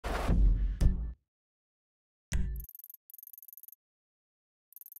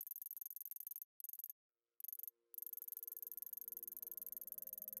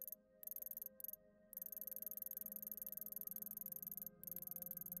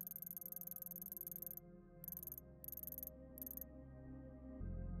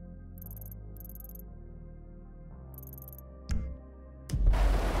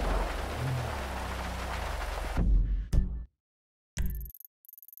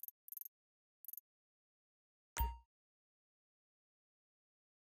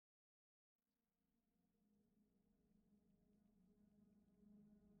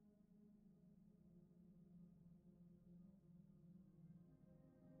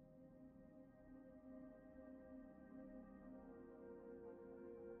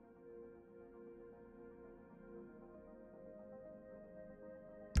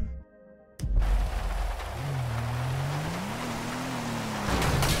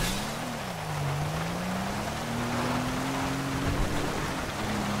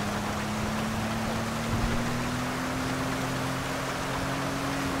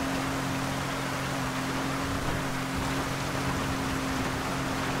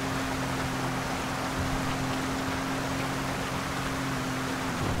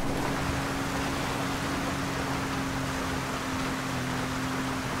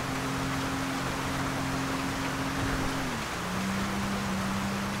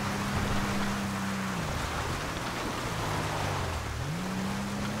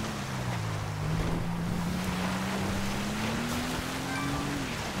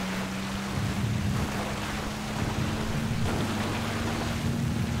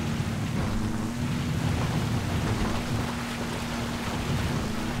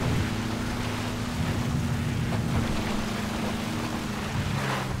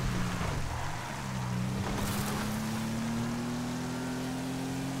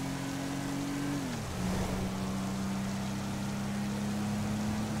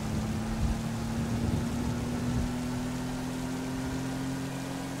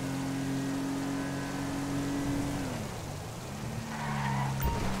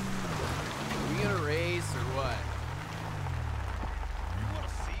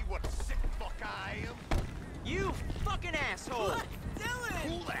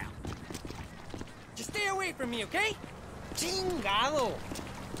me, okay? Chingado!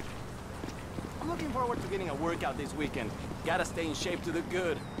 I'm looking forward to getting a workout this weekend. Gotta stay in shape to the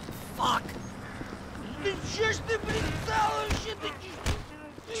good. Fuck!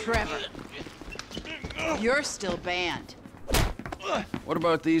 Trevor, you're still banned. What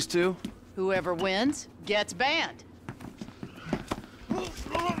about these two? Whoever wins gets banned.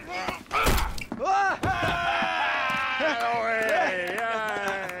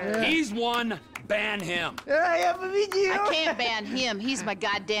 He's one. Ban him. I can't ban him. He's my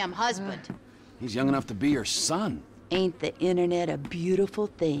goddamn husband. He's young enough to be your son. Ain't the internet a beautiful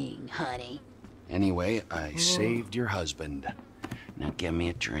thing, honey? Anyway, I saved your husband. Now give me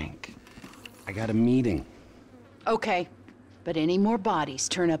a drink. I got a meeting. Okay, but any more bodies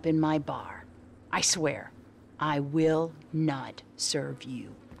turn up in my bar, I swear, I will not serve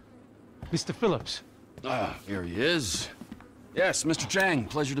you. Mr. Phillips. Ah, here he is. Yes, Mr. Chang,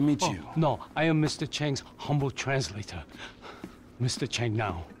 pleasure to meet you. No, I am Mr. Chang's humble translator. Mr. Chang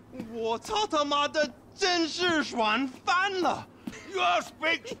now. 我操他妈的，真是软翻了 You all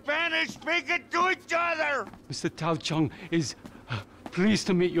speak Spanish, speak it to each other! Mr. Tao Chung is pleased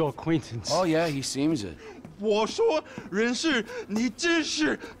to meet your acquaintance. Oh, yeah, he seems it. 我说，人事，你真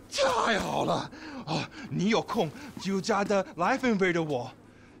是太好了啊！你有空就加的来分为的我，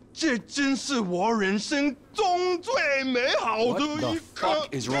这真是我人生中最美好的 What 一 the 刻。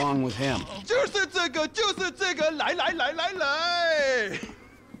 fuck is wrong with him? 就是这个，就是这个，来来来来来！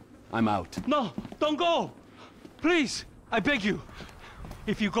 I'm out. No, don't go! Please, I beg you.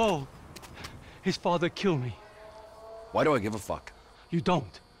 If you go, his father killed me. Why do I give a fuck? You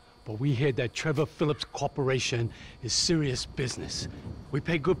don't. But we hear that Trevor Phillips Corporation is serious business. We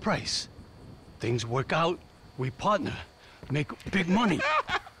pay good price. Things work out, we partner, make big money.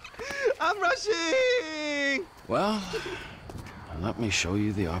 I'm rushing! Well, let me show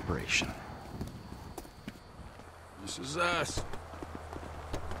you the operation. This is us.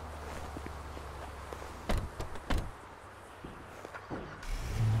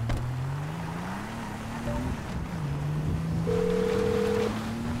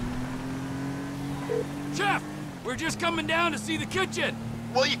 Chef! We're just coming down to see the kitchen!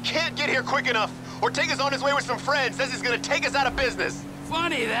 Well, you can't get here quick enough. Ortega's on his way with some friends, says he's gonna take us out of business.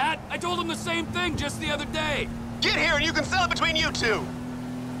 Funny that! I told him the same thing just the other day! Get here and you can sell it between you two.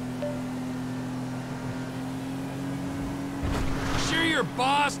 Sure your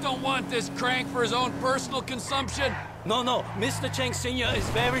boss don't want this crank for his own personal consumption? No, Mr. Chang Sr. is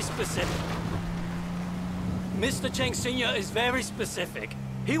very specific. Mr. Chang Sr. is very specific.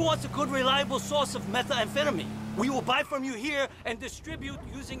 He wants a good, reliable source of methamphetamine. We will buy from you here and distribute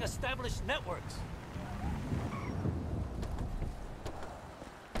using established networks.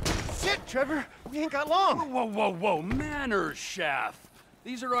 Shit, Trevor, we ain't got long. Whoa, manners, chef.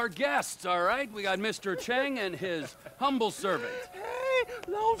 These are our guests, all right? We got Mr. Chang and his humble servant. Hey,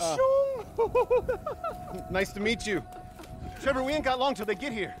 Lao Shung! Nice to meet you. Trevor, we ain't got long till they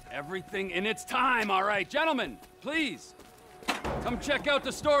get here. Everything in its time, all right. Gentlemen, please. Come check out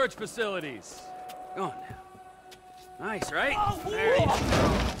the storage facilities. Go on now. Nice, right? There you go.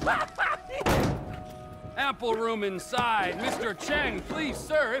 Ample room inside. Mr. Chang, please,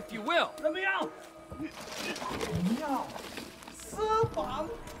 sir, if you will. Let me out!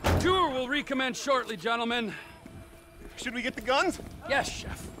 Tour will recommence shortly, gentlemen. Should we get the guns? Yes,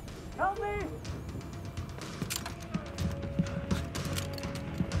 chef. Help me!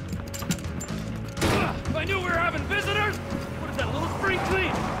 If I knew we were having visitors, what is that, a little spring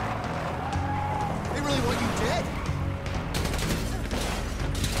clean? They really want you dead.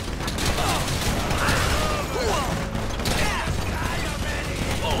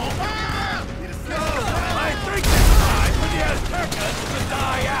 I think it's time for the Aztecas to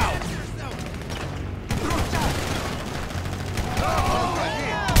die out.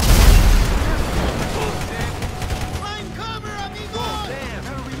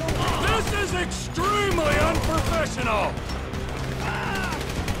 This is extremely unprofessional.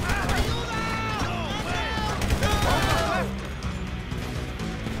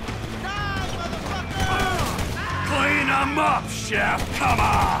 Clean them up, chef. Come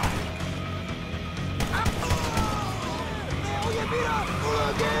on.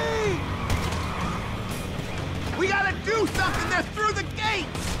 We gotta do something! They're through the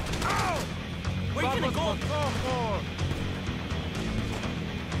gates! Where you gonna go?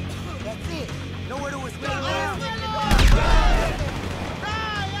 That's it. Nowhere to escape.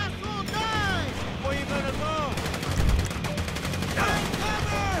 Where you gonna go?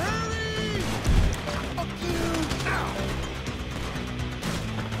 Hurry! Fuck you!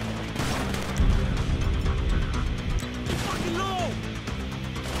 Fucking low!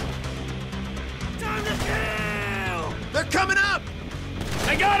 Time to kill!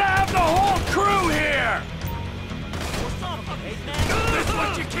 gotta have the whole crew here! This is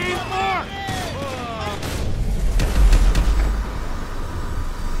what you came for?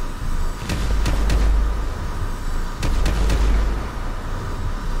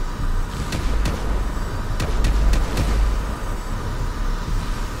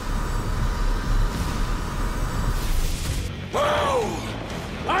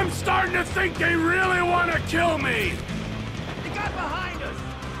 I'm starting to think they really want to kill me! The guy behind us!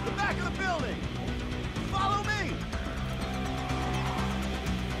 The back of the building! Follow me!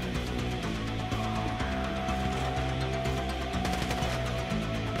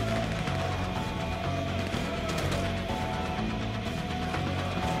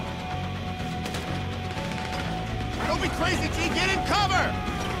 Don't be crazy, G! Get in cover!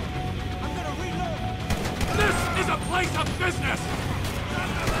 I'm gonna reload! This is a place of business!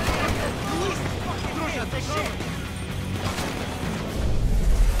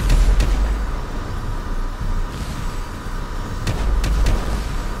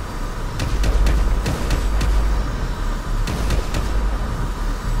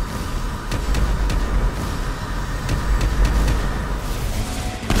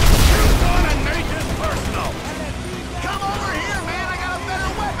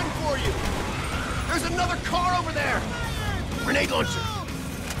 Grenade launcher!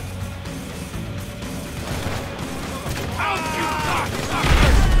 Out, you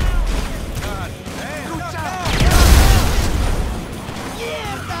cocksuckers! God damn!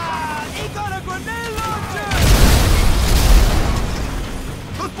 Mierda! He got a grenade launcher!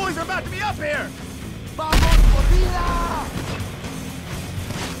 Those boys are about to be up here! Vamos, Florida!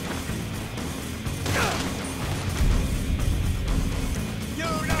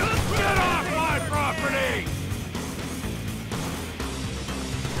 Get off my property!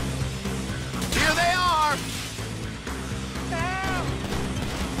 Here they are!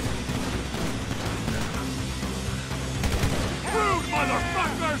 Rude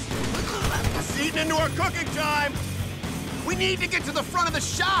motherfuckers! It's eating into our cooking time! We need to get to the front of the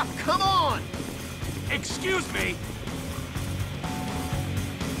shop! Come on! Excuse me?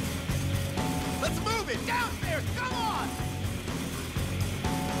 Let's move it! Downstairs! Come on!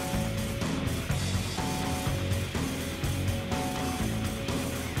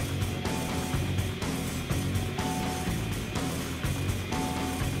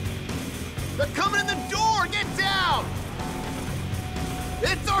 They're coming in the door! Get down!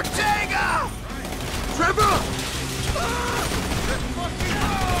 It's Ortega! Trevor!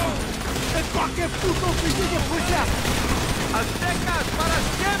 ¡El fucking puto sigue pucha! ¡Aztecas para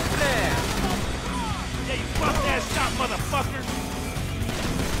siempre! Yeah, you fuck-ass shot, motherfucker!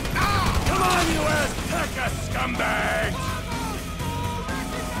 Come on, you Azteca scumbags!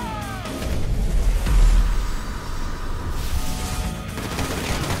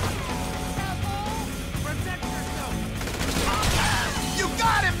 You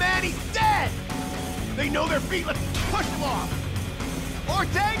got him, man! He's dead! They know their feet. Let's push them off!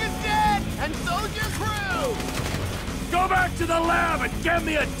 Ortega's dead! And so's your crew! Go back to the lab and get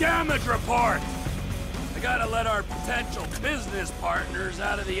me a damage report! I gotta let our potential business partners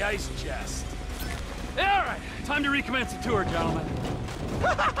out of the ice chest. Yeah, all right. Time to recommence the tour, gentlemen.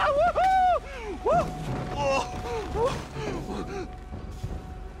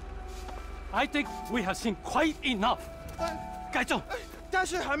 I think we have seen quite enough. 改正。但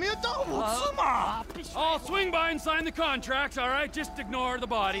是还没有到5次嘛。 I'll swing by and sign the contracts, all right? Just ignore the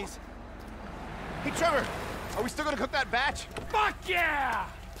bodies. Hey, Trevor! Are we still gonna cook that batch? Fuck yeah!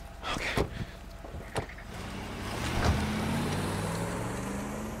 Okay.